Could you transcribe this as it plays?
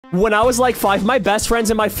When I was like 5, my best friends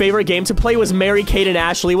and my favorite game to play was Mary, Kate, and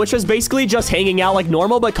Ashley, which was basically just hanging out like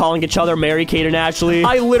normal, but calling each other Mary, Kate, and Ashley.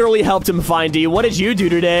 I literally helped him find D. What did you do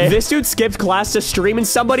today? This dude skipped class to stream, and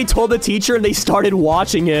somebody told the teacher, and they started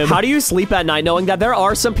watching him. How do you sleep at night knowing that there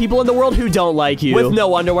are some people in the world who don't like you? With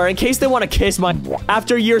no underwear, in case they want to kiss my...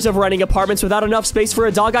 After years of renting apartments without enough space for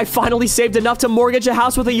a dog, I finally saved enough to mortgage a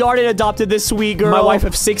house with a yard and adopted this sweet girl. My wife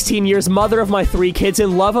of 16 years, mother of my 3 kids,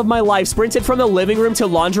 and love of my life, sprinted from the living room to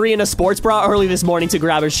laundry in a sports bra early this morning to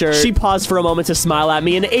grab her shirt. She paused for a moment to smile at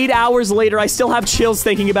me, and 8 hours later, I still have chills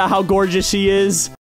thinking about how gorgeous she is.